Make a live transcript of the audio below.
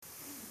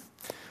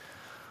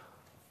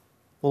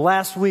Well,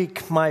 last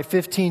week, my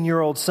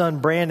 15-year-old son,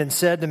 Brandon,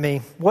 said to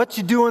me, "What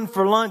you doing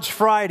for lunch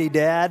Friday,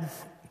 Dad?"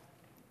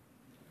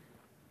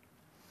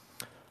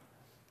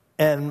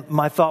 And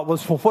my thought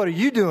was, well, what are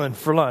you doing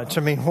for lunch?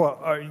 I mean,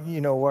 are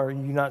you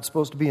not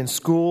supposed to be in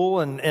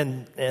school?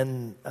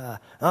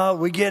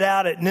 We get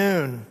out at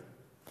noon.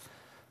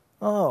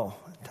 Oh,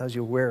 it tells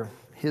you where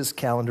his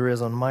calendar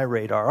is on my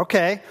radar.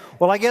 Okay,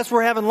 well, I guess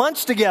we're having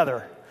lunch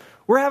together.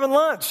 We're having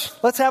lunch.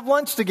 Let's have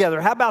lunch together.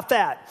 How about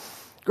that?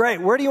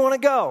 Great. Where do you want to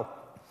go?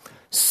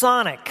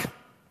 Sonic.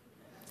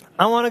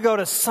 I want to go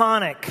to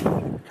Sonic.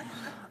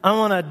 I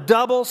want a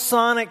double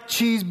Sonic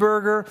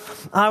cheeseburger.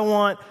 I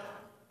want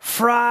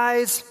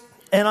fries,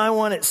 and I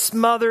want it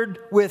smothered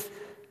with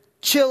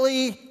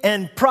chili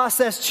and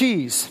processed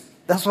cheese.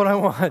 That's what I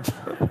want.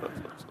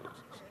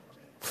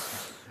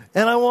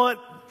 And I want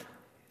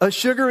a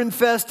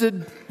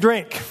sugar-infested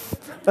drink.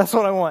 That's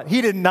what I want.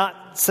 He did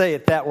not say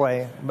it that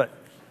way, but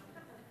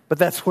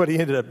that's what he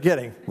ended up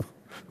getting,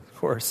 of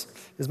course.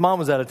 His mom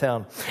was out of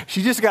town.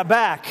 She just got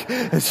back,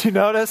 as you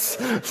notice.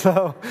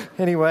 So,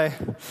 anyway,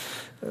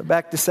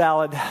 back to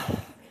salad.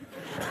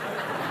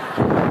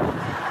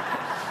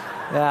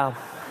 Yeah.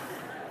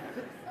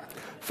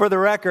 For the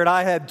record,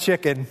 I had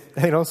chicken.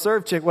 They don't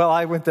serve chicken. Well,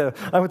 I went to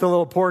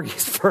Little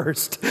Porgy's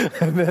first,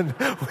 and then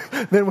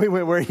we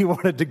went where he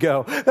wanted to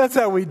go. That's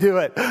how we do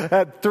it.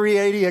 At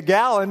 $3.80 a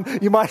gallon,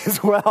 you might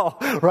as well,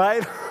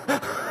 right?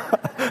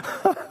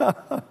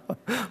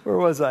 Where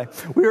was I?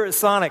 We were at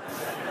Sonic.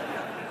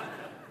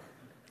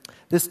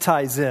 This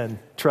ties in,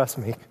 trust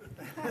me.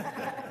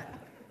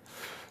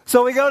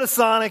 So we go to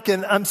Sonic,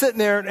 and I'm sitting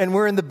there, and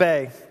we're in the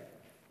bay.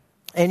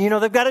 And,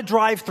 they've got a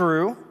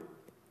drive-through.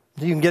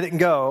 You can get it and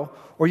go,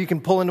 or you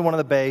can pull into one of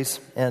the bays.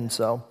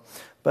 So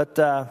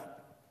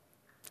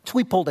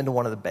we pulled into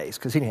one of the bays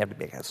because he didn't have to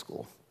be out of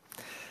school.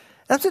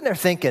 And I'm sitting there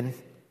thinking,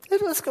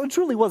 it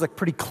really was a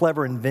pretty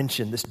clever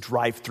invention, this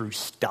drive-through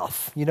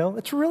stuff.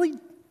 That's really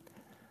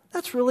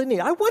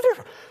neat. I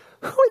wonder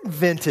who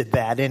invented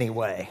that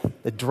anyway,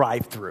 the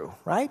drive-through,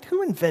 right?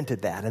 Who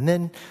invented that? And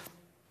then,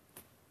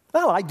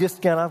 I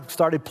just kind of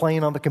started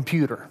playing on the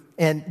computer.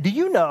 And do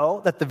you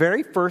know that the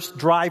very first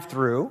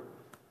drive-through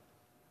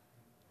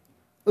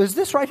was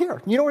this right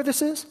here? You know where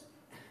this is?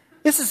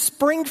 This is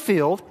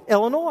Springfield,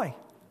 Illinois.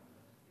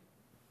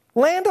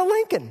 Land of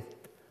Lincoln.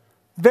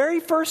 Very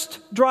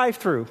first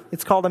drive-through.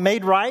 It's called a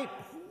Made Right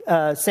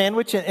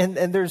sandwich,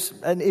 and there's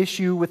an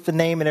issue with the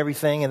name and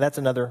everything, and that's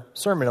another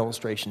sermon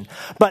illustration.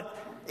 But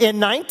in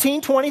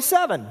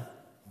 1927,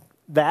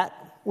 that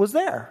was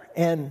there.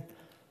 And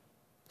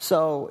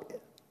so,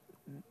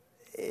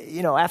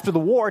 after the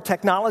war,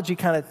 technology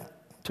kind of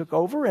took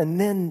over, and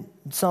then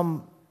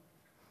some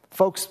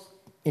folks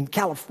in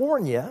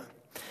California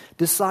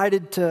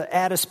decided to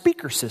add a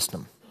speaker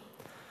system.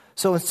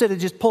 So instead of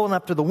just pulling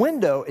up to the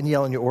window and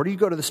yelling your order, you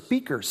go to the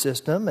speaker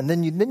system, and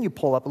then you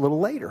pull up a little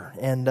later.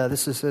 And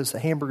this is a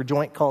hamburger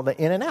joint called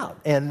the In-N-Out,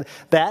 and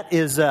that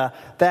is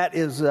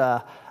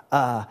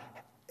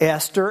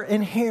Esther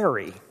and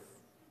Harry,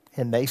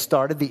 and they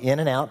started the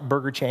In-N-Out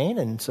burger chain,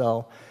 and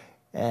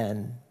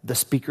the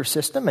speaker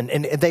system,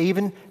 and they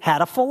even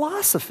had a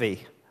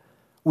philosophy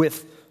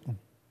with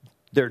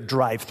their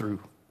drive-through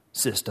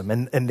system.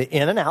 And the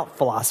In-N-Out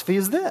philosophy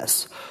is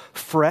this: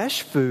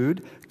 fresh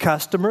food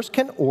customers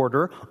can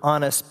order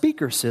on a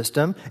speaker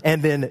system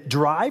and then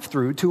drive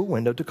through to a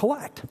window to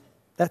collect.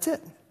 That's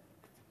it.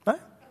 Right?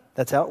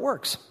 That's how it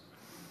works.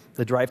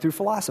 The drive-through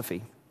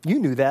philosophy. You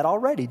knew that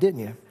already,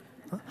 didn't you?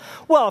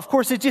 Well, of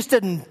course, it just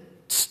didn't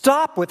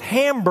stop with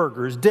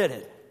hamburgers, did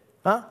it?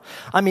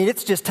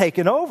 It's just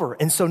taken over.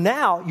 And so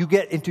now you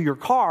get into your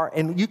car,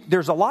 and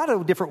there's a lot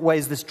of different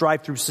ways this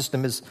drive-through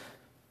system is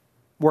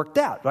worked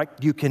out, right?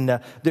 You can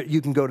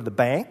go to the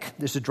bank.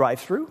 There's a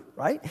drive-through,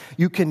 right?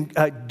 You can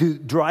do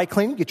dry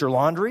cleaning, get your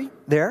laundry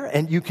there,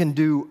 and you can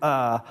do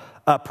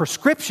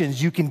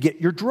prescriptions. You can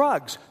get your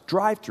drugs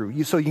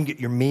drive-through. So you can get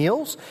your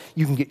meals,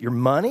 you can get your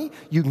money,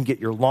 you can get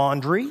your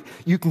laundry,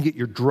 you can get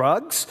your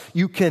drugs.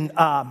 You can.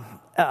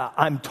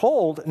 I'm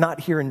told, not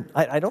here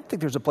I don't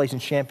think there's a place in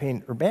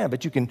Champaign-Urbana,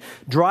 but you can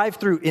drive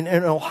through. In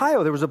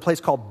Ohio, there was a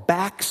place called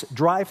Back's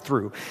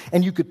Drive-Through,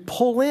 and you could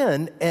pull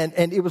in, and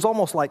it was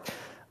almost like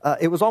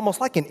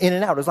an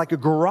In-N-Out. It was like a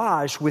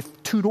garage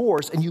with two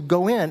doors, and you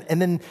go in,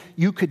 and then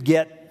you could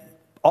get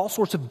all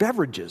sorts of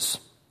beverages,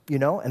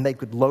 and they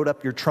could load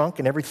up your trunk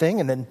and everything,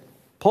 and then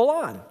pull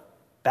on.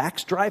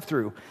 Back's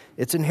Drive-Through.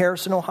 It's in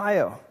Harrison,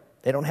 Ohio.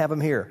 They don't have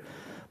them here.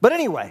 But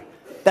anyway,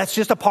 that's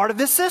just a part of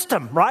this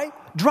system, right?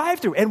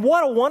 Drive-through. And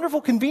what a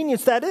wonderful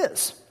convenience that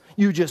is.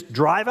 You just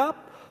drive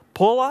up,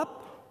 pull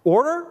up,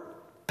 order,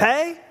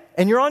 pay,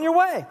 and you're on your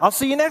way. I'll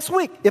see you next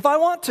week if I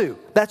want to.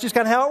 That's just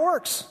kind of how it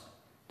works.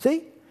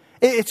 See?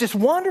 It's just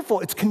wonderful.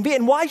 It's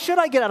convenient. Why should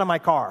I get out of my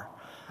car?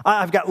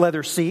 I've got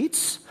leather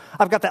seats.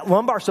 I've got that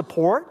lumbar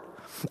support.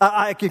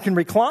 I can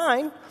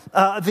recline.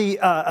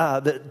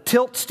 The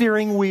tilt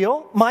steering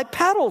wheel. My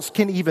pedals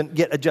can even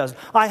get adjusted.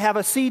 I have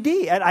a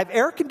CD and I have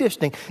air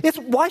conditioning.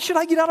 Why should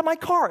I get out of my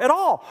car at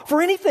all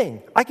for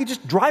anything? I could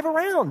just drive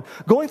around,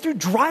 going through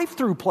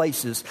drive-through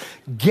places,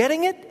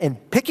 getting it and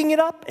picking it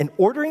up and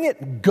ordering it,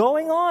 and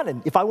going on.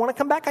 And if I want to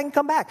come back, I can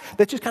come back.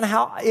 That's just kind of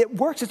how it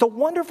works. It's a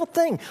wonderful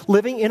thing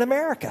living in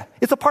America.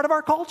 It's a part of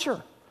our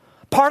culture,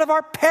 part of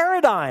our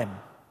paradigm.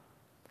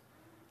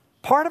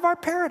 Part of our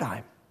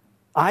paradigm.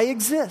 I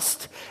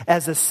exist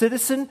as a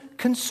citizen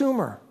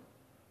consumer,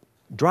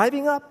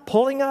 driving up,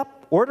 pulling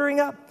up,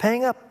 ordering up,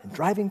 paying up, and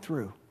driving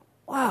through.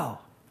 Wow.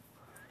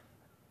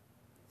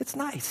 It's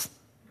nice.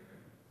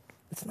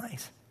 It's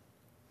nice.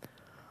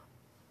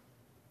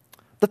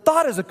 The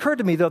thought has occurred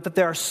to me, though, that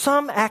there are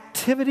some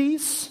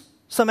activities,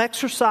 some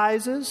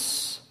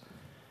exercises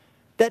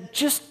that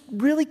just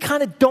really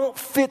kind of don't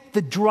fit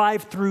the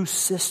drive-through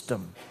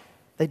system.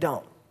 They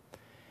don't.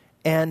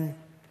 And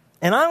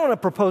I want to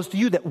propose to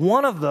you that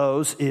one of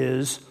those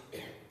is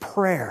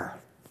prayer.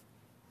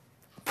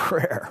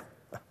 Prayer.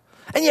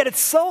 And yet it's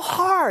so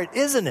hard,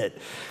 isn't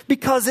it?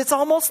 Because it's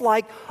almost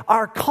like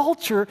our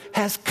culture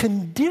has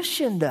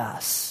conditioned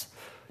us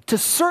to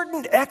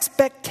certain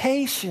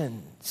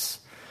expectations.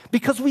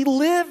 Because we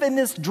live in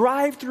this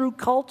drive-through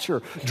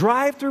culture,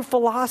 drive-through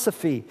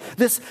philosophy.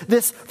 This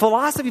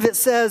philosophy that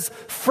says,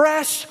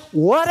 fresh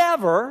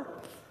whatever,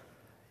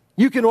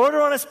 you can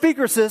order on a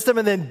speaker system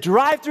and then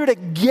drive through to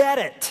get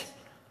it.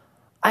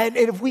 And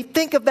if we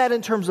think of that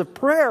in terms of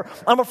prayer,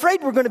 I'm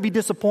afraid we're going to be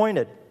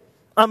disappointed.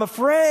 I'm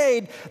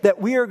afraid that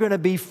we are going to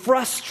be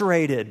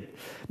frustrated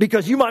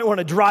because you might want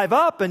to drive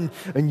up and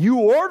you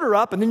order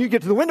up and then you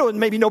get to the window and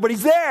maybe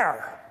nobody's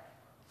there.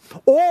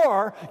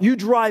 Or you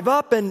drive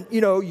up and,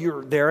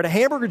 you're there at a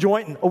hamburger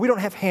joint and, we don't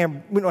have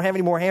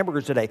any more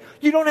hamburgers today.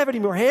 You don't have any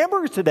more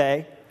hamburgers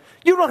today?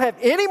 You don't have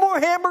any more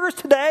hamburgers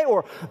today?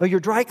 Or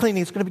your dry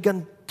cleaning is going to be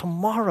done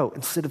tomorrow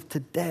instead of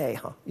today.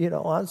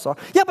 I'm sorry.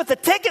 Yeah, but the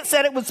ticket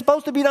said it was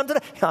supposed to be done today.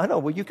 I know.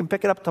 Well, you can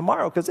pick it up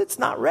tomorrow because it's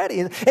not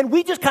ready. And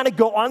we just kind of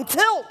go on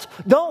tilt,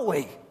 don't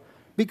we?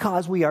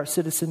 Because we are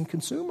citizen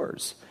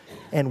consumers.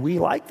 And we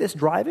like this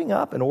driving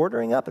up and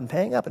ordering up and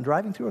paying up and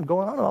driving through and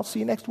going on. And I'll see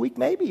you next week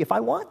maybe if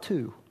I want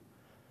to.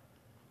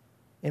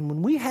 And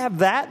when we have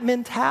that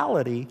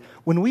mentality,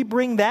 when we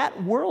bring that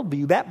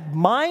worldview, that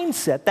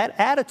mindset, that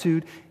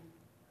attitude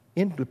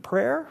into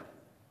prayer,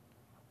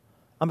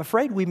 I'm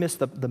afraid we miss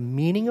the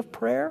meaning of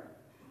prayer,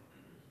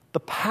 the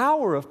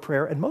power of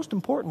prayer, and most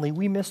importantly,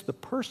 we miss the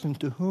person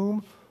to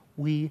whom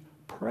we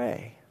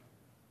pray.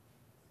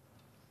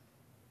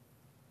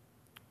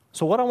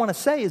 So what I want to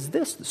say is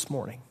this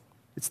morning.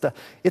 It's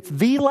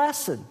the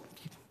lesson.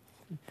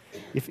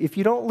 If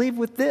you don't leave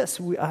with this,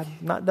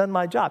 I've not done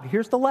my job.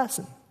 Here's the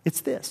lesson.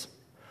 It's this.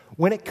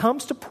 When it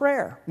comes to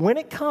prayer,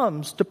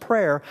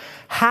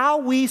 how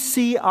we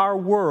see our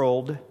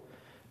world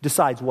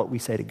decides what we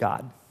say to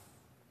God.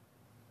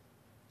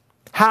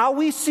 How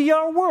we see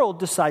our world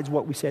decides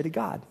what we say to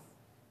God.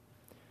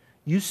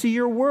 You see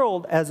your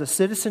world as a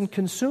citizen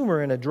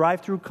consumer in a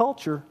drive-through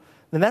culture,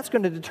 then that's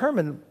going to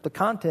determine the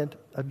content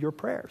of your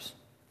prayers.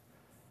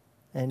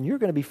 And you're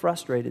going to be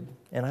frustrated,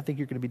 and I think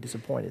you're going to be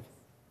disappointed.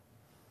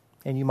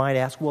 And you might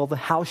ask, well,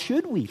 how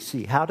should we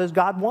see? How does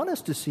God want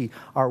us to see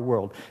our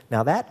world?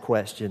 Now, that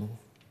question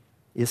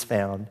is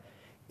found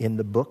in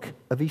the book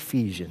of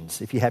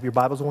Ephesians. If you have your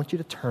Bibles, I want you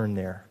to turn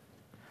there.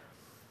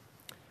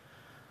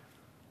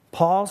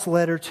 Paul's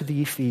letter to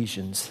the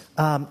Ephesians.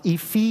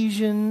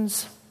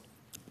 Ephesians,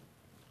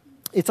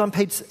 it's on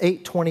page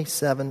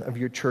 827 of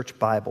your church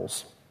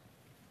Bibles.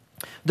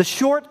 The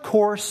short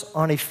course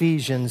on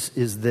Ephesians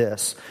is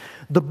this.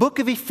 The book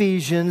of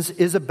Ephesians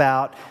is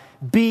about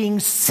being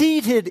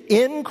seated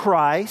in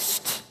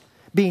Christ,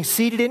 walking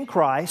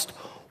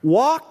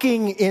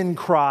in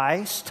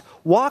Christ,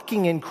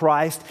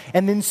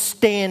 and then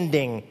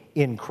standing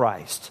in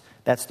Christ.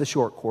 That's the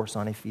short course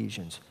on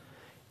Ephesians.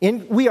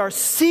 We are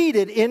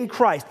seated in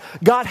Christ.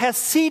 God has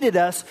seated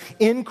us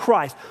in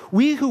Christ.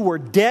 We who were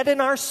dead in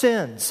our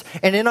sins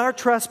and in our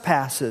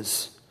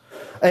trespasses,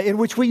 in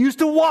which we used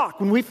to walk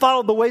when we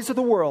followed the ways of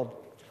the world.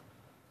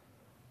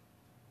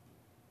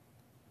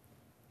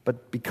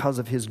 But because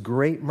of His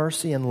great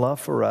mercy and love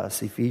for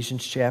us,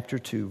 Ephesians chapter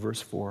 2,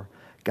 verse 4,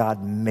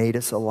 God made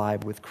us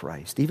alive with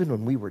Christ, even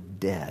when we were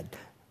dead.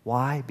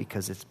 Why?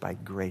 Because it's by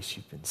grace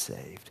you've been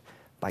saved.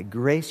 By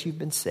grace you've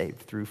been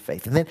saved through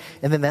faith. And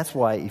then that's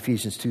why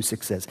Ephesians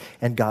 2:6 says,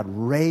 and God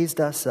raised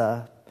us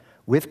up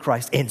with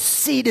Christ and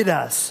seated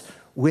us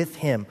with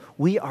Him.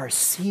 We are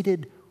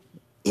seated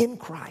in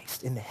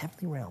Christ in the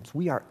heavenly realms.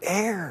 We are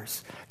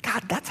heirs.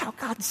 God, that's how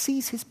God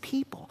sees His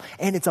people.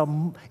 And it's a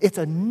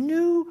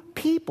new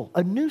people,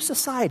 a new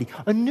society,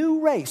 a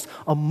new race,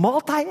 a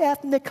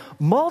multi-ethnic,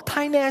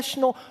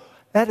 multinational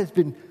that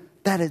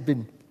has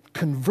been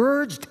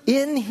converged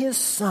in His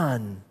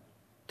Son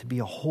to be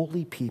a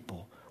holy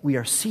people. We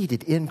are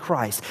seated in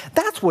Christ.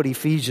 That's what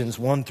Ephesians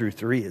 1 through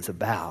 3 is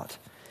about.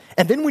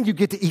 And then when you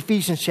get to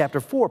Ephesians chapter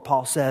 4,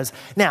 Paul says,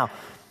 now,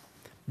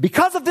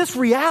 because of this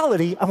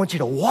reality, I want you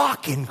to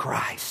walk in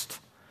Christ.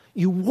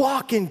 You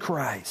walk in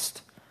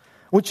Christ.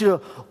 I want you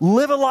to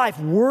live a life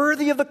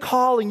worthy of the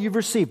calling you've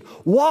received.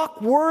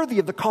 Walk worthy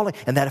of the calling.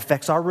 And that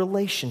affects our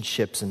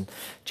relationships. And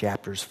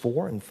chapters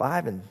 4 and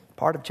 5 and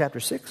part of chapter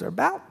 6 are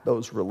about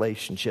those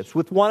relationships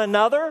with one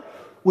another,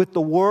 with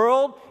the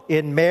world,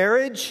 in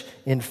marriage,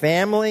 in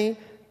family,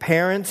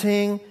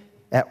 parenting,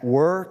 at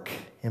work,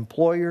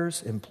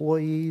 employers,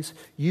 employees.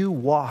 You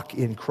walk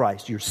in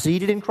Christ. You're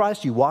seated in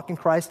Christ, you walk in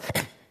Christ,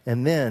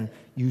 and then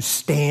you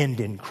stand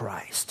in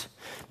Christ.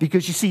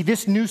 Because you see,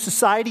 this new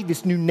society,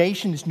 this new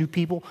nation, this new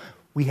people,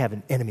 we have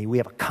an enemy. We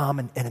have a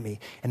common enemy.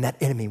 And that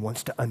enemy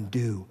wants to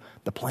undo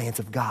the plans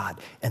of God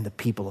and the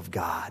people of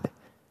God.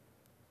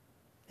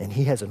 And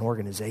he has an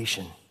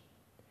organization.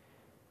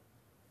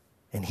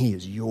 And he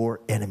is your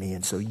enemy.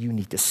 And so you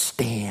need to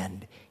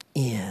stand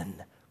in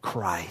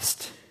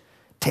Christ.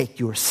 Take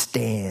your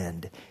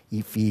stand.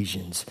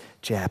 Ephesians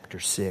chapter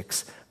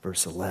 6,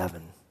 verse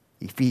 11.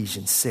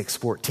 Ephesians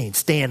 6:14.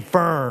 Stand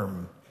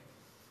firm.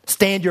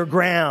 Stand your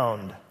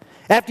ground.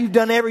 After you've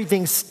done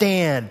everything,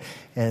 stand.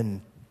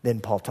 And then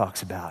Paul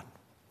talks about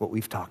what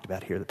we've talked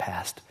about here the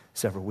past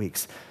several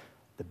weeks.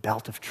 The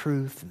belt of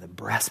truth and the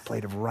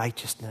breastplate of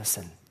righteousness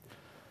and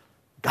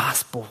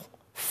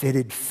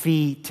gospel-fitted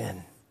feet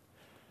and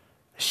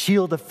the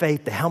shield of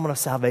faith, the helmet of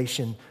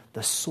salvation,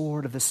 the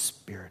sword of the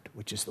Spirit,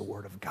 which is the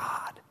word of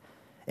God.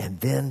 And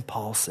then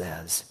Paul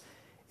says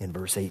in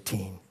verse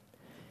 18,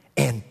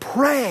 and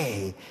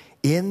pray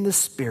in the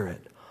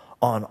Spirit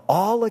on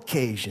all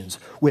occasions,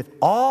 with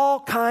all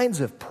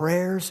kinds of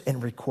prayers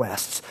and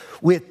requests.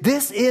 With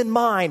this in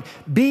mind,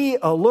 be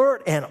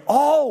alert and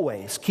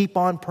always keep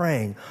on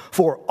praying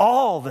for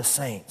all the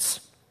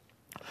saints.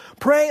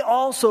 Pray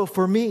also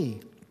for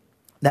me,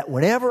 that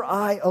whenever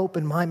I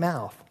open my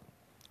mouth,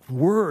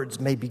 words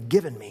may be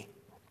given me,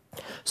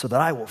 so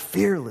that I will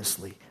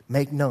fearlessly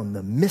make known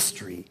the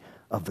mystery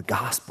of the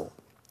gospel,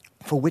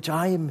 for which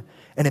I am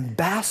an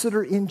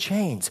ambassador in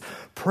chains.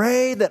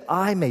 Pray that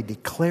I may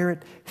declare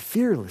it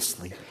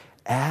fearlessly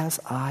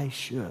as I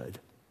should.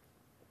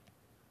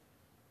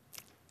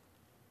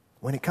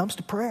 When it comes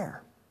to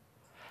prayer,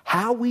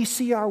 how we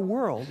see our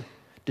world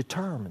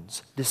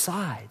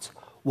decides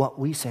what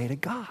we say to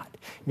God.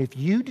 And if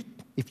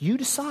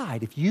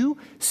you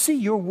see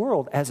your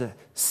world as a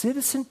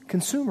citizen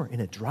consumer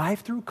in a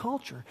drive-through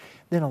culture,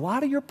 then a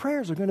lot of your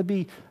prayers are going to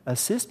be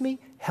assist me,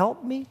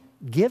 help me,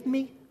 give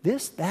me,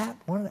 this, that,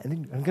 one, and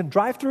then I'm going to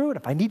drive through it.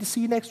 If I need to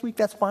see you next week,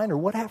 that's fine, or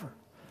whatever.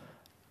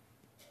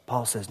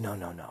 Paul says, no.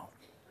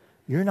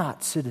 You're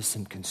not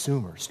citizen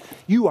consumers.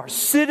 You are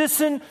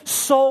citizen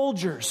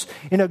soldiers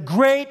in a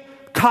great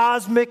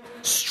cosmic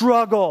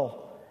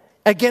struggle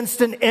against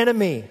an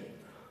enemy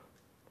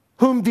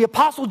whom the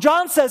Apostle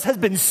John says has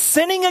been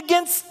sinning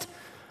since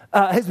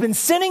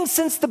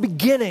the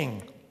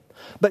beginning.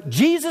 But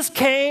Jesus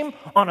came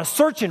on a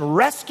search and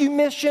rescue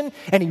mission,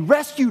 and he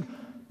rescued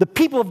the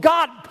people of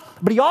God.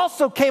 But he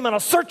also came on a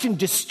search and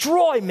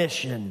destroy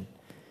mission.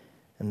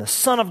 And the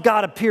Son of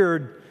God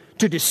appeared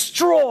to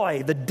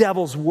destroy the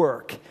devil's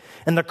work.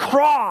 And the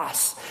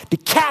cross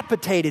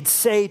decapitated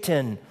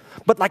Satan.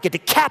 But like a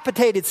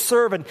decapitated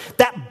servant,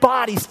 that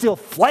body still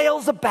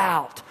flails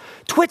about,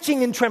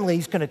 twitching and trembling.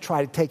 He's going to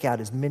try to take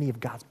out as many of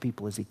God's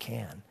people as he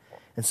can.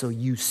 And so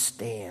you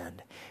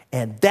stand.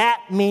 And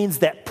that means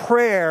that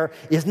prayer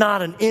is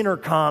not an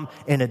intercom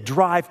in a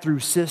drive-through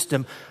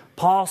system.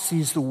 Paul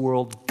sees the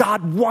world.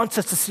 God wants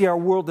us to see our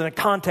world in a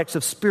context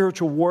of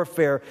spiritual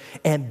warfare.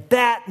 And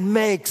that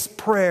makes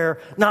prayer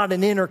not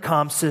an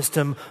intercom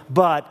system,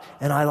 but,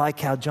 and I like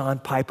how John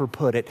Piper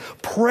put it,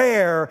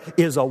 prayer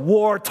is a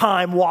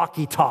wartime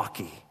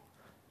walkie-talkie.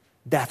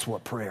 That's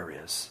what prayer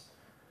is.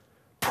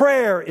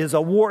 Prayer is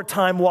a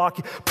wartime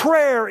walkie.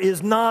 Prayer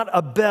is not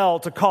a bell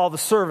to call the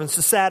servants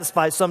to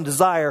satisfy some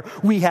desire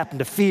we happen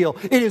to feel.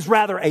 It is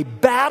rather a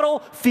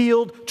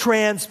battlefield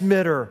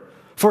transmitter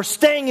for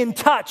staying in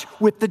touch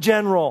with the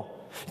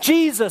general.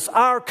 Jesus,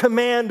 our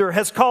commander,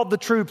 has called the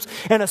troops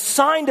and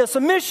assigned us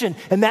a mission,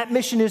 and that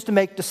mission is to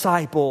make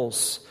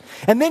disciples.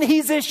 And then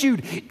he's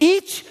issued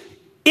each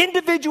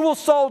individual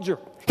soldier,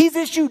 he's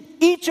issued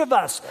each of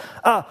us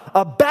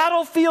a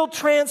battlefield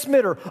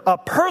transmitter, a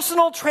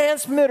personal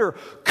transmitter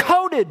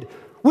coded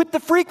with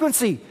the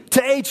frequency to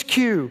HQ.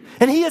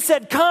 And he has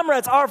said,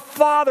 comrades, our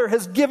Father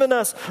has given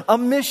us a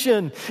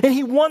mission, and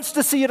he wants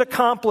to see it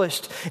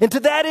accomplished. And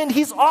to that end,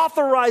 he's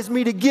authorized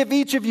me to give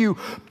each of you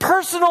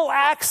personal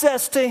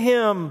access to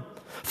him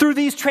through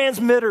these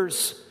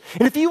transmitters.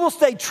 And if you will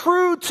stay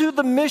true to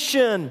the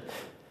mission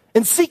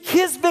and seek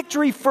his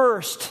victory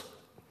first,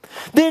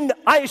 then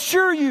I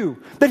assure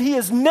you that he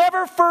is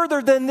never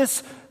further than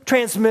this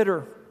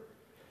transmitter.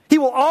 He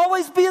will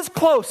always be as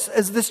close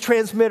as this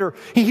transmitter.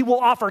 He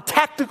will offer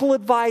tactical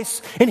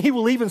advice, and he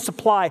will even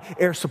supply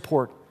air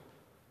support.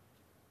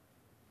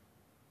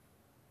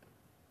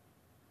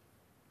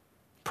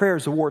 Prayer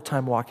is a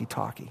wartime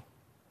walkie-talkie.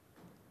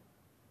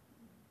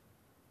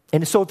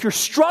 And so if you're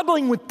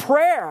struggling with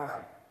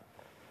prayer,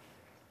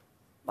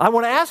 I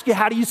want to ask you,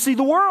 how do you see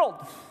the world?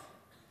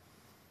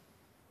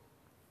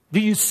 Do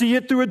you see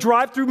it through a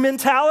drive-through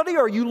mentality,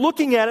 or are you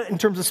looking at it in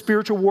terms of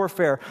spiritual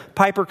warfare?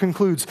 Piper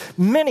concludes,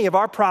 many of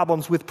our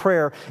problems with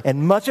prayer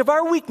and much of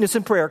our weakness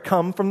in prayer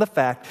come from the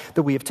fact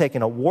that we have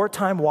taken a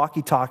wartime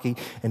walkie-talkie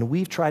and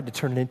we've tried to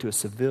turn it into a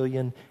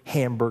civilian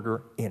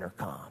hamburger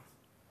intercom.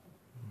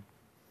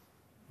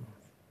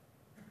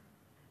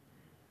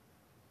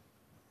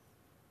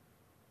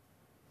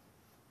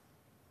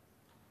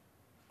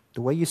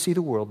 The way you see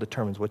the world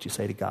determines what you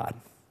say to God.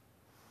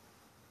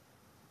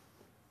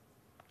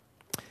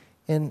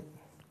 And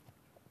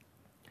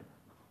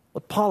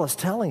what Paul is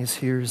telling us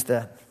here is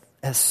that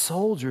as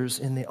soldiers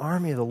in the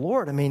army of the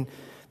Lord, I mean,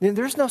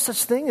 there's no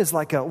such thing as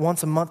like a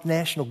once-a-month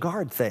National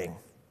Guard thing.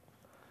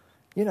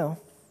 You know,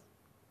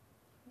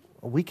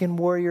 a weekend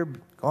warrior,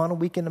 gone a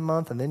weekend a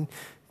month, and then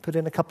put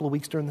in a couple of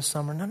weeks during the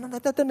summer. No,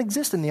 that doesn't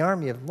exist in the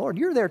army of the Lord.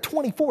 You're there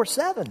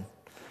 24/7.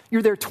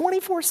 You're there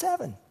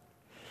 24/7.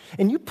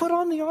 And you put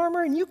on the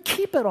armor and you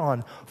keep it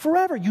on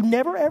forever. You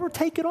never, ever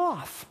take it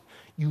off.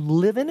 You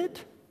live in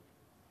it.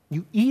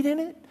 You eat in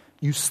it.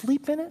 You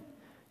sleep in it.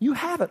 You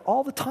have it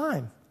all the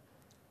time.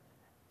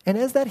 And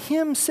as that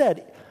hymn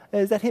said,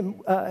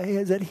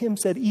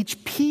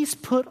 each piece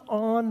put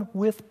on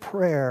with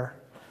prayer.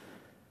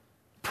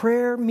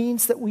 Prayer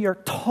means that we are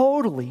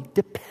totally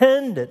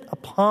dependent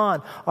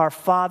upon our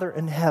Father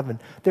in heaven.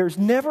 There's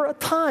never a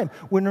time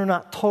when we're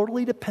not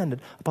totally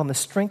dependent upon the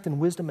strength and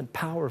wisdom and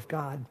power of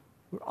God.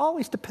 We're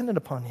always dependent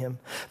upon Him.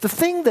 The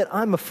thing that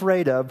I'm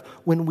afraid of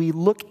when we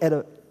look at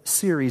a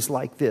series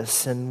like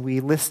this, and we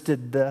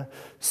listed the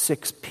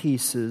 6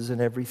 pieces and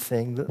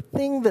everything, the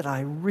thing that I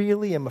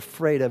really am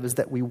afraid of is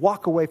that we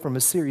walk away from a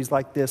series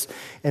like this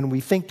and we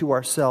think to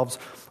ourselves,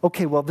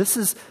 okay, well, this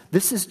is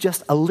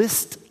just a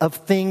list of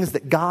things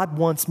that God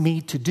wants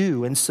me to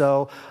do, and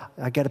so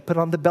I got to put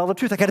on the belt of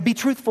truth. I got to be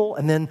truthful,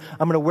 and then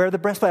I'm going to wear the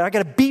breastplate. I got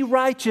to be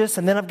righteous,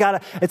 and then I've got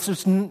to. It's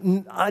just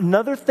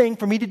another thing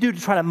for me to do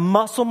to try to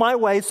muscle my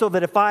way, so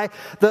that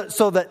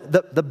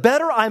the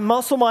better I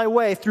muscle my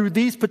way through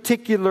these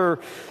particular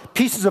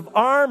pieces of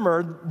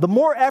armor, the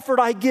more effort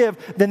I give,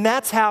 then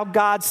that's how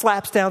God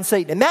slaps down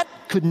Satan. And that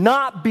could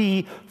not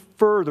be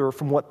further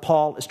from what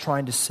Paul is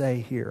trying to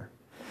say here.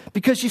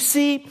 Because you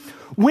see,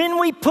 when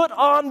we put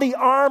on the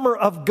armor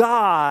of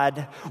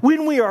God,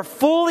 when we are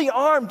fully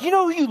armed, do you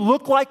know who you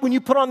look like when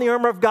you put on the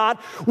armor of God?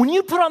 When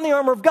you put on the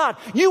armor of God,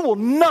 you will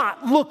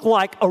not look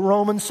like a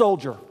Roman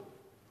soldier.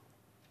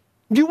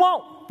 You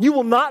won't. You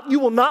will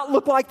not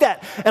look like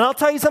that. And I'll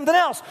tell you something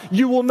else.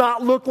 You will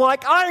not look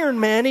like Iron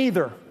Man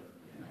either.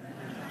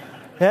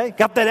 Okay?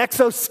 Got that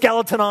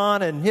exoskeleton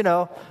on and,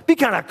 be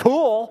kind of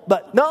cool,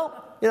 but no,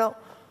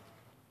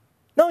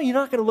 No, you're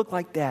not going to look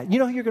like that. You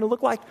know who you're going to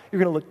look like?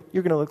 You're going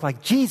to look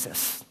like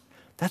Jesus.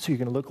 That's who you're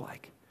going to look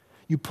like.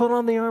 You put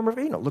on the armor,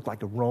 you don't look like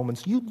the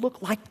Romans. You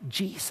look like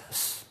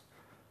Jesus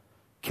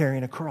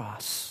carrying a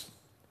cross.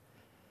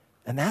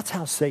 And that's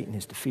how Satan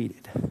is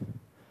defeated.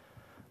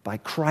 By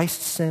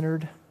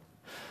Christ-centered,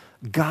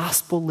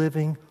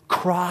 gospel-living,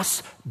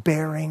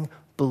 cross-bearing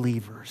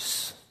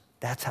believers.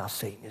 That's how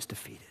Satan is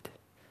defeated.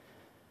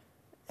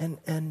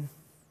 And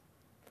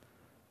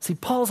see,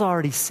 Paul's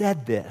already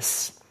said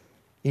this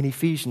in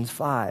Ephesians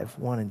 5,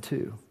 1 and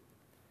 2.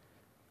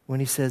 When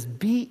he says,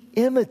 be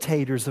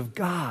imitators of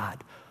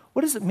God.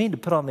 What does it mean to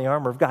put on the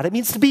armor of God? It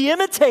means to be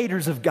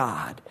imitators of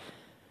God.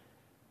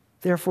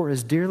 Therefore,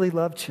 as dearly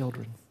loved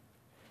children,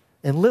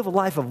 and live a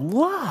life of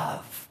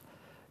love,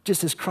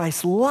 just as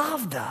Christ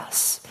loved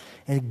us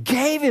and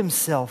gave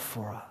himself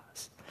for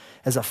us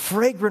as a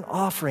fragrant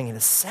offering and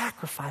a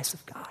sacrifice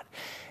of God.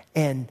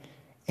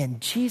 And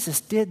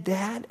Jesus did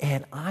that,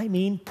 and I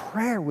mean,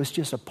 prayer was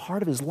just a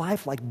part of his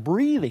life like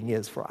breathing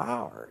is for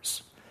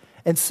ours.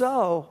 And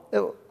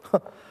so,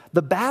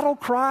 the battle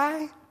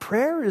cry,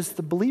 prayer is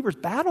the believer's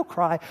battle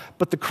cry,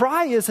 but the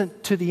cry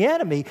isn't to the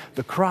enemy,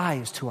 the cry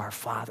is to our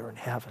Father in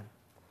heaven.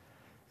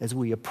 As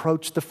we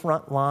approach the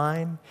front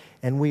line,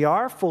 and we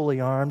are fully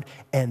armed,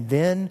 and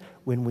then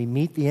when we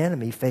meet the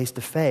enemy face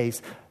to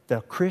face,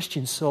 the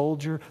Christian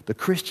soldier, the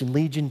Christian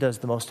legion does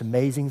the most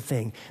amazing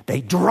thing.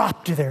 They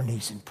drop to their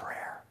knees in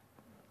prayer.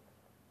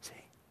 See?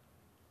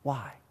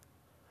 Why?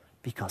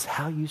 Because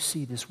how you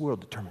see this world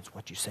determines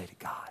what you say to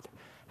God.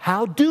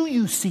 How do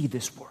you see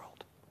this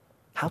world?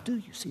 How do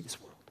you see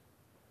this world?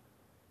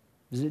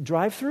 Is it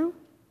drive-through?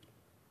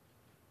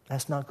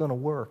 That's not going to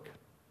work.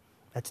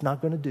 That's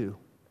not going to do.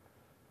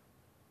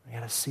 I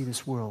got to see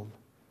this world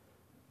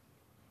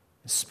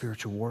as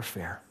spiritual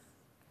warfare,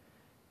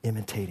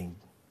 imitating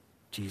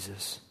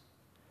Jesus.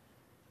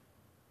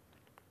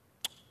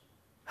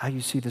 How you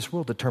see this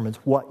world determines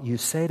what you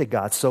say to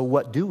God. So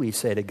what do we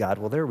say to God?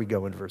 Well, there we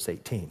go in verse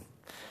 18.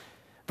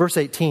 Verse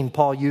 18,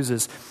 Paul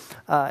uses,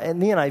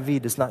 and the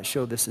NIV does not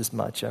show this as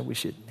much. I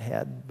wish it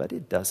had, but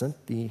it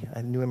doesn't. The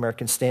New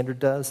American Standard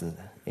does, and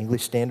the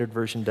English Standard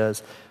Version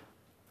does.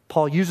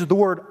 Paul uses the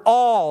word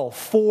all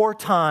 4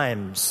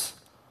 times.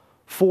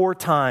 4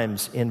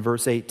 times in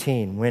verse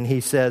 18 when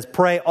he says,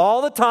 pray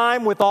all the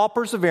time with all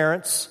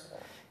perseverance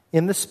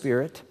in the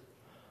Spirit,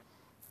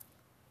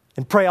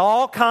 and pray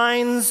all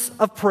kinds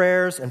of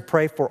prayers, and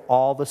pray for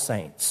all the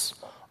saints.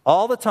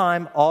 All the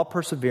time, all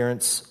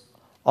perseverance,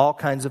 all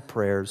kinds of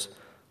prayers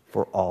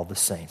for all the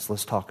saints.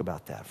 Let's talk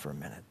about that for a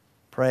minute.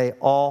 Pray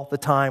all the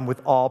time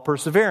with all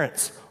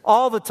perseverance.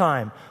 All the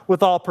time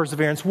with all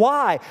perseverance.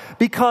 Why?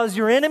 Because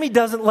your enemy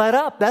doesn't let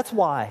up. That's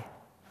why.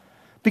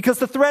 Because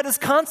the threat is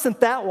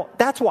constant.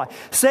 That's why.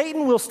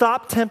 Satan will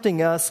stop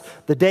tempting us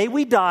the day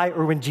we die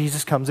or when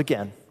Jesus comes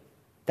again.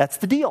 That's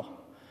the deal.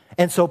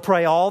 And so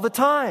pray all the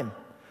time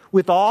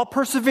with all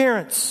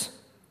perseverance.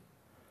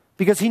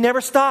 Because he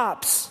never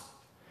stops.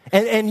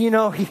 And you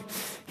know,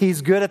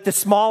 he's good at the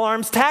small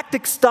arms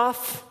tactic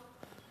stuff.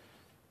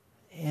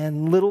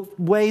 And little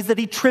ways that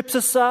he trips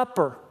us up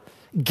or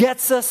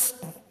gets us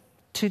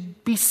to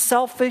be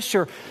selfish.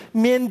 Or,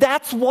 men,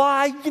 that's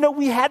why, you know,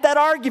 we had that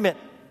argument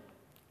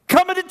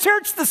coming to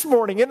church this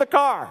morning in the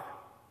car.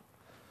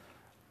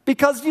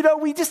 Because, you know,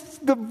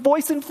 the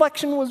voice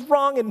inflection was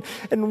wrong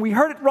and we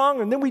heard it wrong.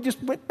 And then we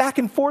just went back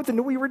and forth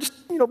and we were just,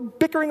 you know,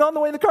 bickering on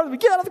the way in the car. We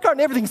get out of the car and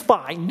everything's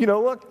fine, you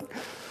know.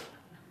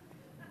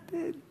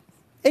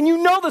 And you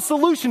know the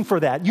solution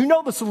for that. You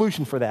know the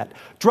solution for that.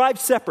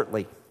 Drive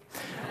separately.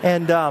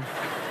 And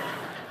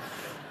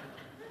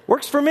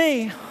works for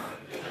me.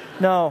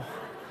 No.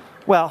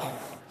 Well,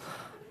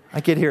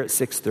 I get here at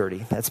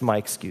 6:30. That's my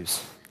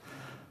excuse.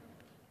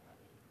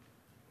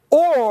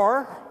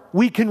 Or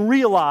we can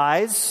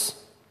realize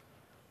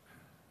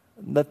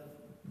that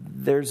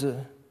there's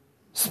a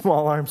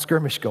small arm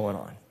skirmish going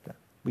on.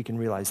 We can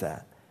realize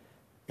that.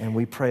 And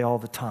we pray all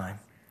the time.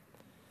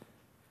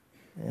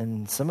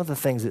 And some of the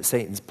things that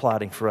Satan's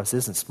plotting for us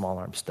isn't small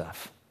arm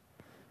stuff.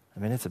 I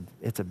mean, it's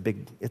a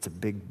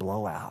big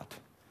blowout.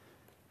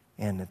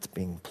 And it's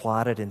being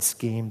plotted and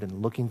schemed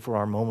and looking for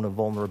our moment of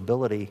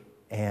vulnerability.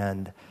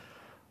 And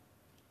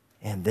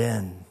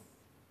then,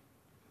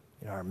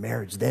 you know, our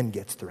marriage then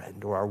gets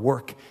threatened, or our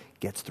work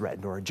gets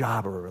threatened, or a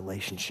job or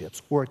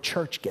relationships, or a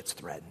church gets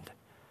threatened.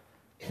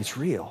 It's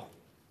real.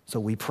 So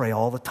we pray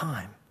all the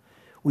time.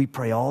 We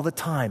pray all the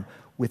time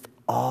with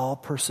all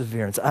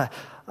perseverance. I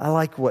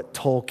like what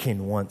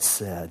Tolkien once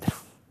said.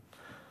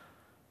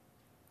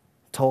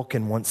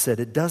 Tolkien once said,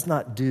 "It does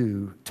not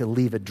do to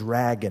leave a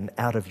dragon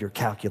out of your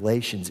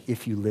calculations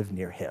if you live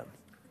near him."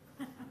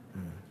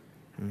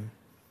 Mm-hmm.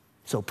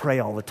 So pray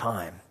all the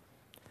time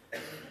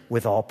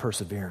with all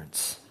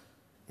perseverance.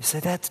 You say,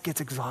 that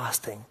gets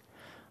exhausting.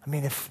 I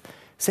mean, if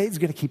Satan's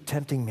going to keep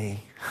tempting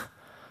me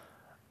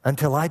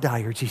until I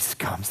die or Jesus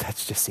comes, that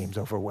just seems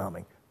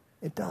overwhelming.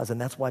 It does,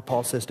 and that's why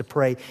Paul says to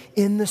pray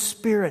in the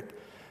Spirit.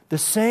 The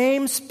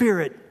same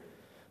Spirit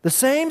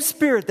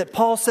that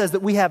Paul says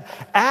that we have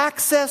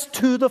access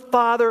to the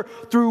Father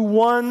through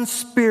one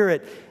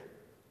Spirit.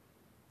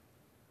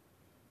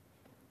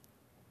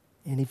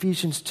 In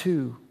Ephesians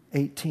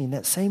 2:18,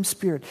 that same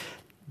Spirit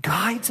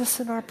guides us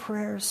in our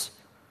prayers,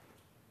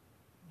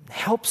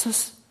 helps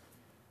us.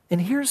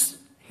 And here's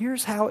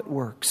how it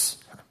works.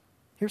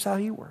 Here's how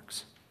he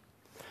works.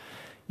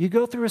 You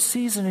go through a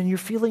season and you're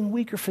feeling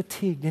weak or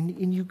fatigued,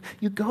 and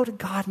you go to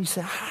God and you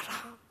say,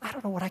 I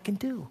don't know what I can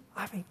do.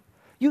 I mean,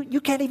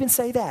 you can't even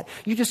say that.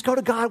 You just go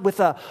to God with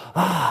a,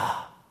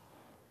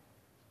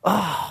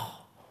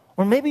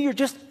 or maybe you're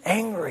just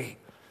angry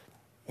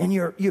and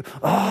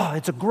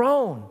it's a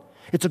groan.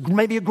 It's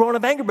maybe a groan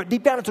of anger, but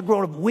deep down it's a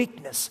groan of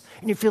weakness,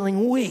 and you're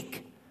feeling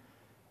weak.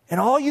 And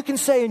all you can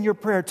say in your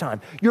prayer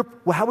time,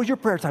 how was your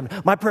prayer time?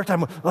 My prayer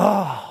time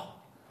was,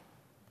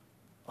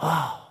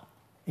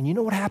 And you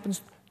know what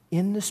happens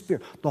in the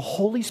Spirit? The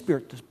Holy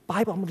Spirit, the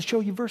Bible, I'm going to show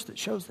you a verse that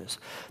shows this.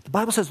 The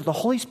Bible says that the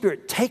Holy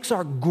Spirit takes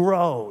our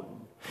groan.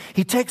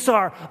 He takes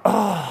our,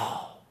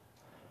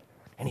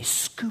 and he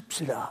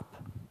scoops it up.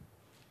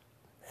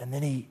 And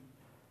then he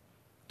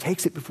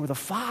takes it before the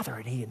Father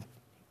and he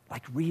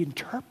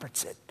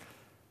reinterprets it.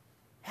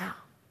 Yeah.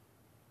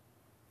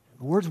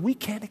 The words we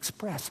can't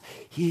express,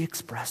 he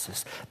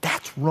expresses.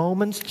 That's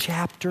Romans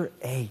chapter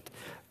 8,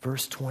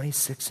 verse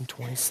 26 and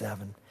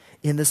 27.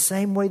 In the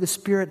same way, the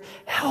Spirit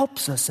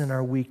helps us in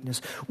our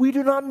weakness. We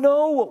do not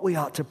know what we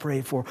ought to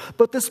pray for,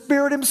 but the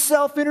Spirit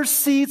himself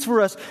intercedes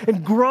for us and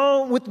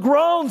with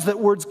groans that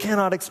words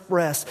cannot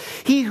express.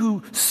 He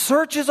who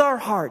searches our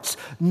hearts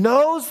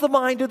knows the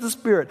mind of the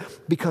Spirit,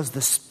 because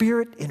the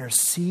Spirit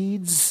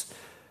intercedes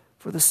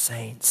for the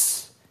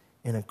saints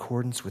in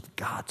accordance with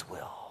God's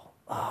will.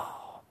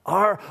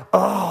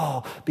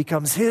 Our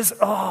becomes his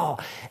and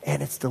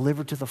it's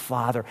delivered to the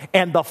Father.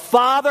 And the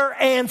Father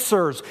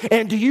answers.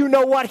 And do you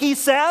know what he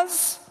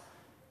says?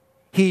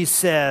 He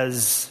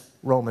says,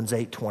 Romans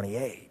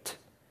 8:28.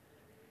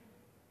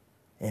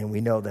 And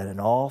we know that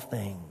in all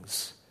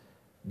things,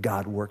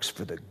 God works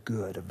for the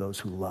good of those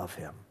who love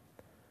him,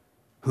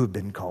 who have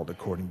been called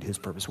according to his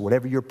purpose.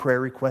 Whatever your prayer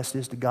request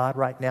is to God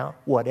right now,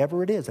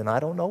 whatever it is, and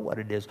I don't know what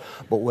it is,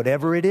 but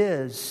whatever it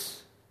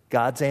is,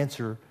 God's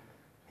answer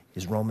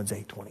is Romans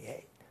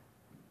 8:28.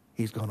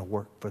 He's going to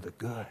work for the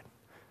good.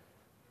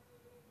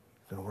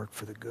 He's going to work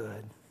for the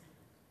good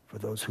for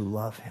those who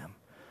love him.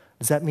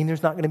 Does that mean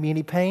there's not going to be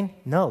any pain?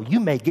 No, you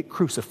may get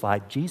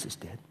crucified. Jesus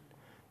did.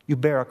 You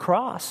bear a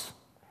cross.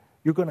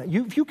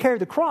 If you carry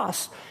the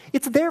cross,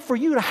 it's there for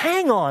you to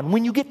hang on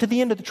when you get to the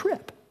end of the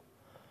trip.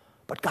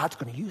 But God's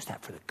going to use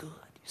that for the good,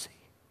 you see.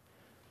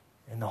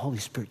 And the Holy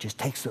Spirit just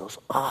takes those,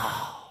 and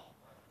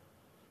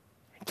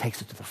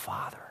takes it to the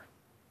Father.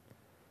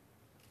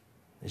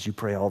 As you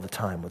pray all the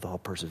time with all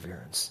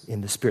perseverance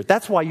in the Spirit.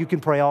 That's why you can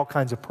pray all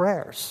kinds of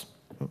prayers.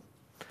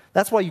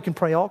 That's why you can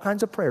pray all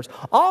kinds of prayers.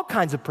 All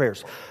kinds of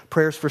prayers.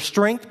 Prayers for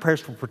strength, prayers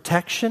for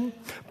protection,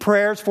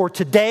 prayers for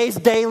today's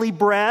daily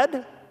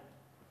bread,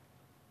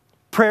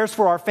 prayers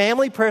for our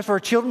family, prayers for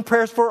our children,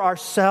 prayers for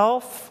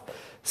ourselves.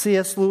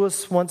 C.S.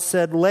 Lewis once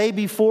said, lay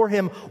before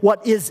him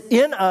what is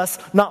in us,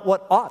 not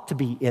what ought to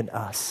be in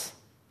us.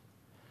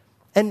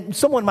 And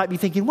someone might be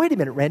thinking, wait a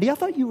minute, Randy, I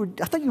thought you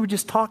were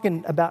just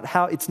talking about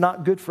how it's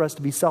not good for us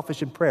to be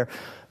selfish in prayer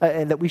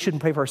and that we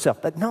shouldn't pray for ourselves.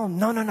 But no,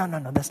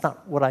 that's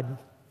not what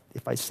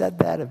if I said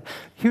that.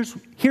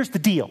 Here's the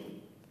deal.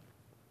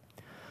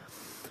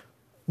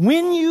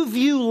 When you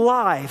view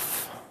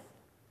life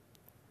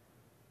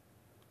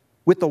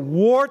with a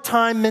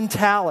wartime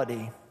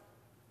mentality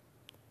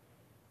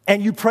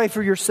and you pray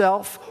for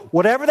yourself,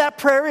 whatever that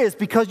prayer is,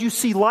 because you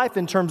see life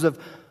in terms of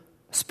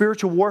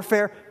spiritual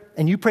warfare,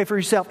 and you pray for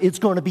yourself, it's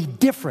going to be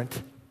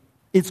different.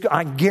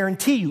 I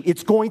guarantee you,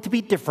 it's going to be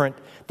different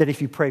than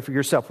if you pray for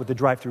yourself with the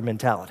drive-through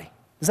mentality.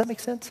 Does that make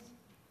sense?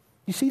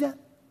 You see that?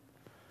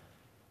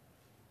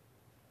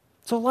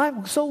 So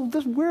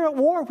we're at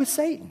war with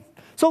Satan.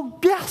 So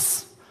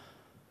yes,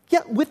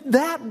 with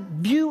that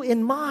view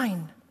in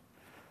mind,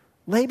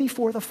 lay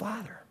before the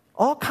Father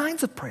all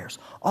kinds of prayers,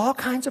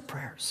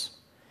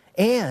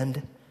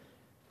 and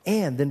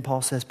then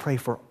Paul says, pray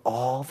for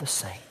all the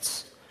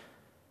saints.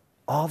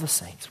 All the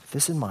saints. With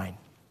this in mind,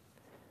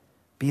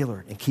 be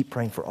alert and keep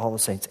praying for all the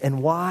saints.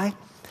 And why?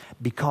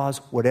 Because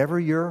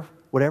whatever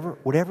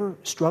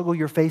struggle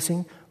you're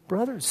facing,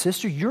 brother,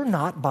 sister, you're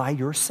not by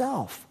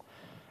yourself.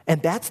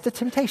 And that's the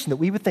temptation, that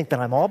we would think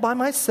that I'm all by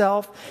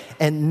myself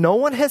and no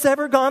one has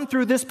ever gone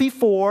through this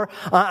before.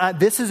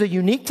 This is a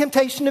unique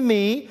temptation to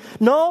me.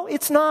 No,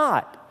 it's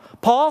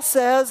not. Paul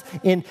says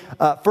in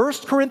 1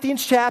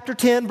 Corinthians chapter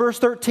 10, verse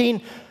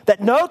 13,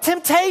 that no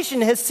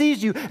temptation has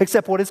seized you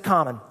except what is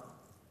common.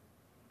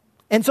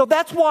 And so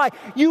that's why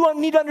you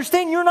need to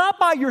understand you're not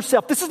by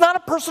yourself. This is not a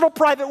personal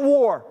private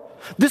war.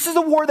 This is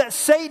a war that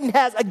Satan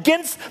has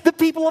against the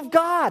people of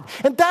God.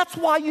 And that's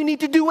why you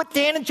need to do what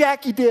Dan and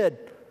Jackie did,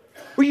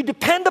 where you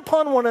depend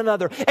upon one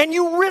another and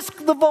you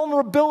risk the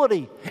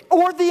vulnerability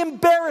or the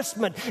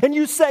embarrassment. And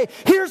you say,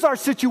 here's our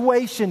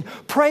situation.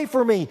 Pray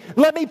for me.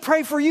 Let me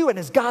pray for you. And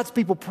as God's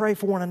people pray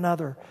for one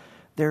another,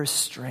 there's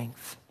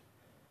strength.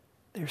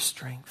 There's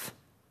strength.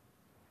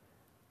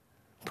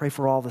 Pray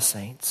for all the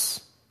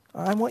saints.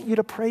 I want you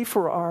to pray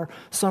for our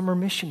summer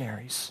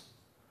missionaries.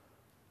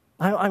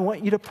 I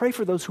want you to pray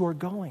for those who are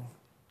going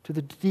to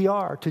the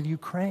DR, to the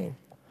Ukraine.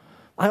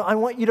 I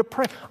want you to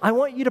pray. I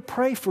want you to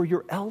pray for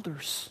your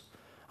elders.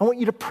 I want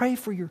you to pray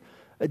for your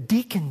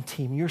deacon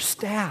team, your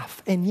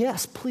staff. And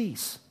yes,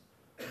 please,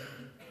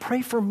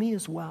 pray for me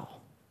as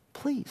well.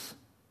 Please.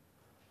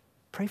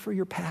 Pray for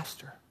your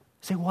pastor.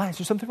 Say, why? Is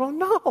there something wrong?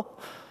 No,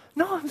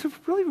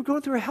 we're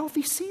going through a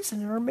healthy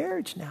season in our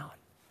marriage now.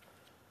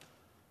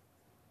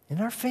 In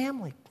our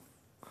family.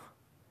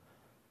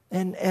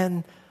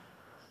 And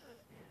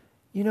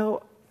you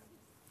know,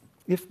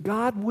 if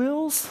God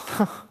wills,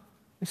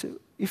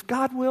 if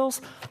God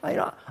wills, I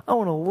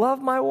want to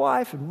love my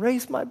wife and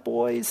raise my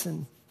boys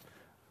and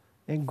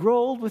grow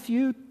old with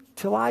you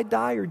till I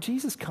die or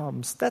Jesus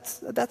comes.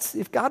 That's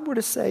if God were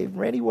to say,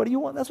 Randy, what do you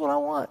want? That's what I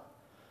want.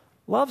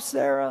 Love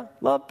Sarah,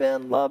 love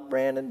Ben, love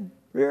Brandon,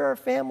 rear our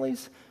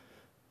families,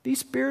 be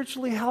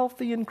spiritually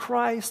healthy in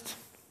Christ,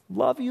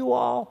 love you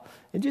all,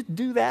 and just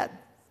do that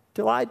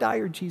till I die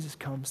or Jesus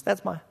comes.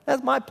 That's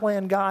my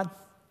plan, God.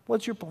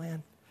 What's your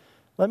plan?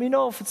 Let me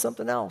know if it's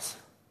something else.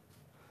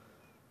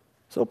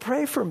 So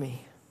pray for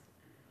me.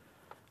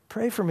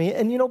 Pray for me.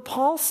 And you know,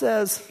 Paul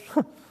says,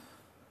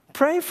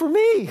 pray for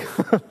me.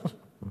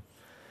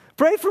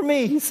 Pray for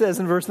me, he says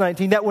in verse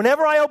 19, that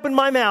whenever I open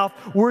my mouth,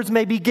 words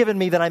may be given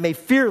me that I may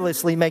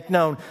fearlessly make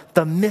known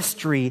the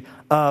mystery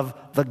of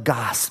the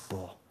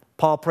gospel.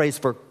 Paul prays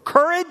for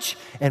courage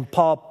and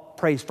Paul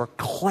prays for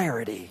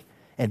clarity.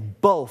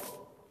 And both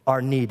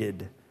are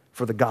needed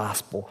for the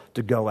gospel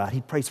to go out.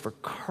 He prays for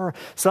courage.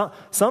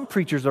 Some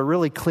preachers are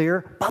really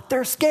clear, but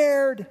they're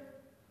scared.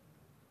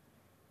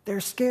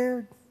 They're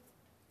scared.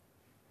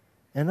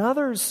 And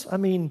others,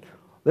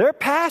 they're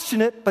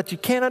passionate, but you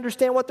can't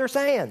understand what they're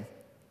saying.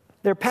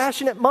 They're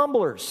passionate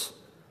mumblers.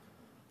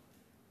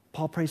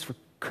 Paul prays for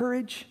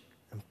courage,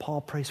 and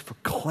Paul prays for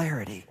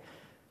clarity.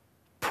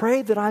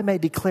 Pray that I may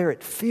declare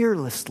it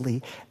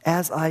fearlessly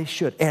as I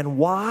should. And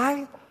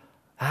why?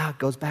 It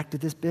goes back to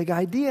this big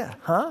idea,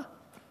 huh?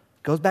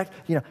 Goes back,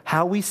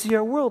 how we see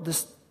our world.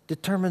 This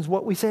determines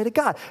what we say to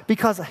God.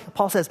 Because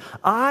Paul says,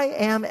 I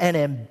am an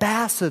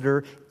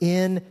ambassador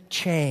in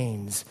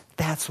chains.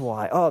 That's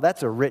why. Oh,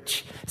 that's a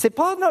rich. Say,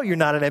 Paul, no, you're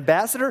not an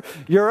ambassador.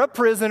 You're a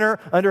prisoner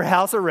under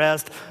house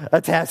arrest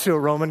attached to a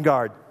Roman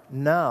guard.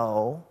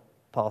 No,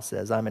 Paul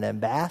says, I'm an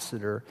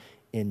ambassador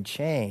in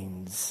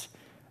chains.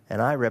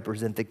 And I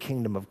represent the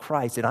kingdom of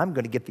Christ. And I'm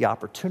going to get the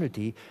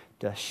opportunity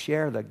to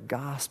share the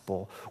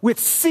gospel with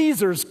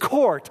Caesar's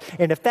court.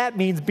 And if that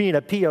means being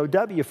a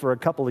POW for a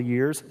couple of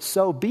years,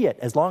 so be it,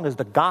 as long as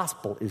the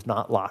gospel is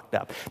not locked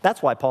up.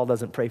 That's why Paul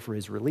doesn't pray for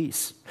his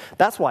release.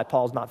 That's why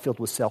Paul's not filled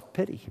with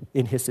self-pity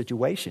in his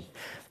situation.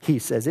 He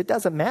says, it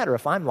doesn't matter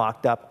if I'm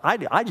locked up.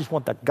 I just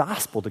want the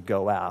gospel to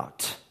go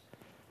out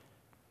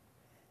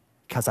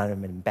because I'm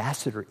an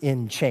ambassador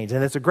in chains.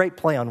 And it's a great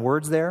play on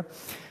words there,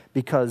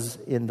 because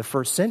in the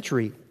first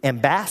century,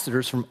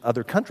 ambassadors from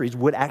other countries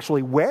would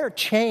actually wear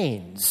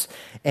chains.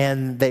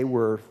 And they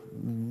were,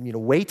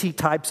 weighty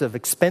types of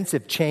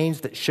expensive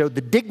chains that showed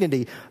the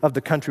dignity of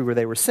the country where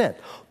they were sent.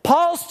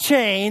 Paul's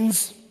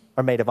chains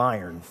are made of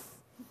iron.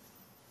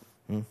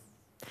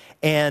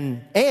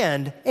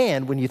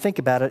 And when you think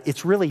about it,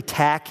 it's really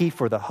tacky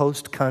for the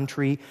host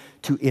country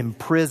to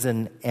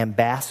imprison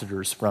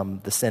ambassadors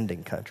from the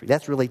sending country.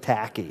 That's really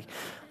tacky.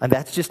 And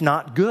that's just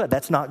not good.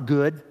 That's not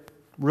good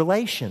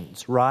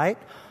relations, right?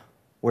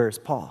 Where's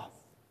Paul?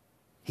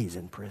 He's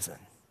in prison.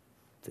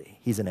 See,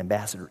 he's an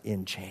ambassador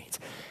in chains.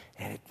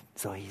 And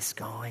so he's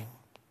going,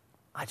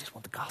 I just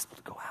want the gospel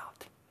to go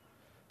out.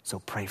 So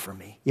pray for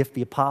me. If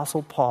the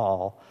Apostle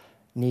Paul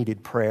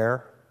needed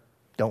prayer,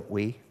 don't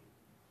we?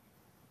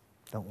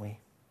 Don't we?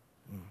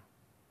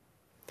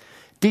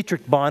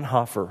 Dietrich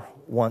Bonhoeffer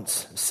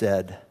once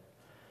said,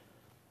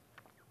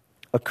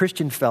 a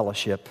Christian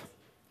fellowship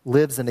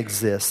lives and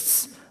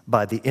exists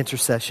by the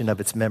intercession of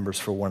its members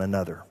for one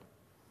another,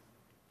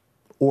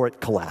 or it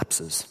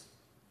collapses.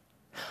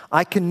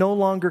 I can no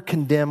longer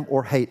condemn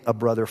or hate a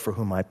brother for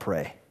whom I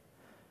pray,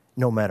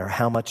 no matter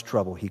how much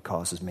trouble he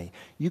causes me.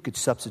 You could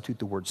substitute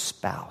the word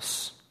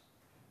spouse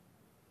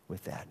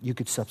with that. You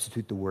could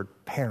substitute the word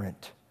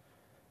parent.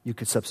 You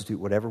could substitute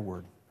whatever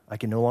word. I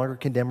can no longer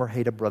condemn or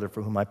hate a brother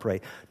for whom I pray,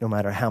 no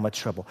matter how much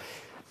trouble.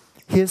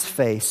 His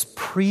face,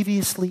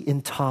 previously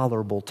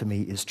intolerable to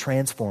me, is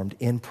transformed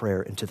in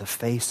prayer into the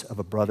face of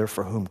a brother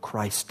for whom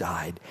Christ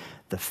died,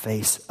 the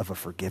face of a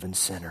forgiven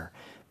sinner.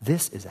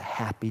 This is a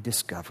happy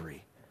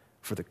discovery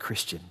for the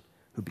Christian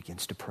who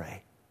begins to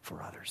pray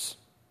for others.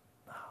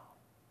 Wow.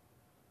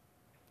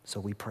 So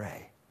we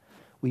pray.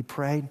 We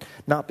pray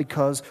not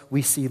because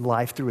we see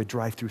life through a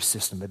drive-through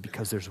system, but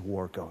because there's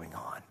war going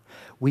on.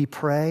 We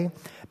pray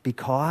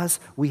because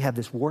we have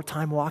this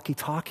wartime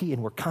walkie-talkie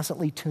and we're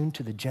constantly tuned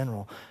to the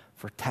general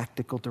for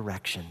tactical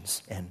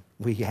directions, and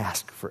we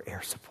ask for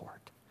air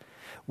support.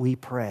 We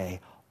pray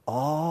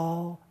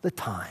all the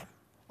time,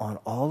 on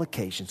all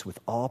occasions, with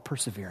all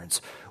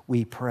perseverance.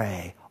 We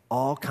pray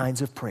all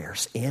kinds of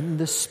prayers in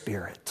the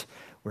Spirit,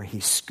 where He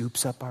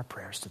scoops up our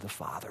prayers to the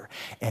Father.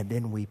 And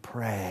then we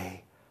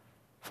pray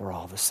for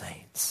all the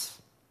saints.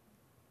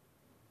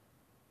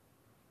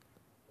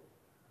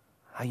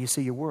 How you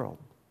see your world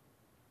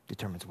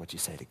determines what you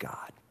say to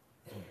God.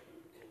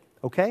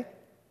 Okay?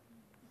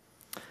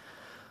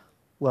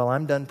 Well,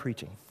 I'm done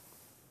preaching.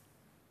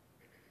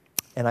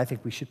 And I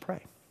think we should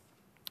pray.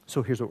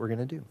 So here's what we're going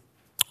to do.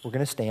 We're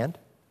going to stand.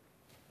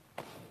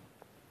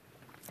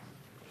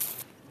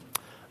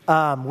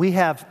 We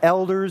have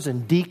elders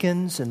and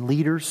deacons and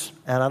leaders,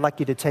 and I'd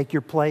like you to take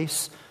your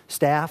place,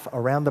 staff,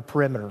 around the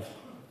perimeter.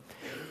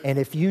 And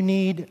if you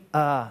need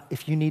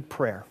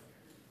prayer,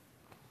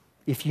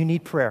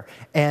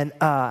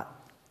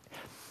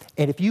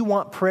 and if you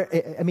want prayer,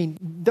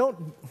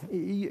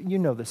 you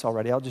know this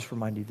already. I'll just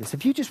remind you this.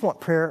 If you just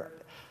want prayer,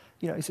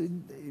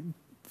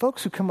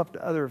 folks who come up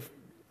to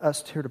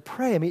us here to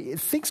pray,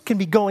 things can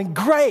be going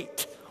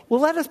great. Well,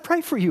 let us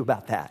pray for you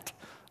about that,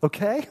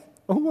 okay?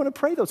 We want to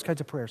pray those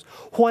kinds of prayers.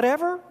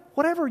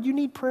 Whatever you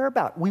need prayer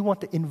about, we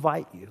want to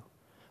invite you.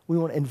 We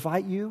want to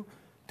invite you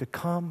to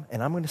come,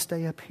 and I'm going to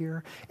stay up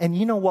here. And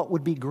you know what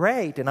would be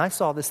great, and I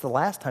saw this the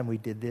last time we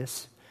did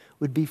this,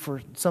 would be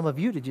for some of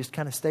you to just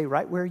kind of stay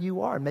right where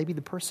you are. Maybe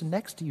the person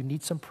next to you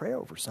needs some prayer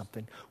over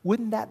something.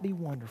 Wouldn't that be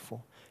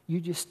wonderful? You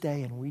just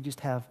stay and we just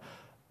have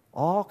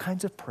all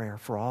kinds of prayer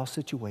for all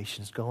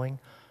situations going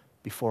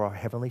before our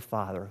Heavenly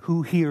Father,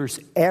 who hears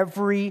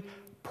every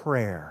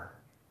prayer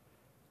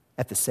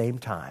at the same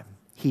time.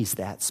 He's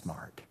that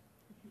smart.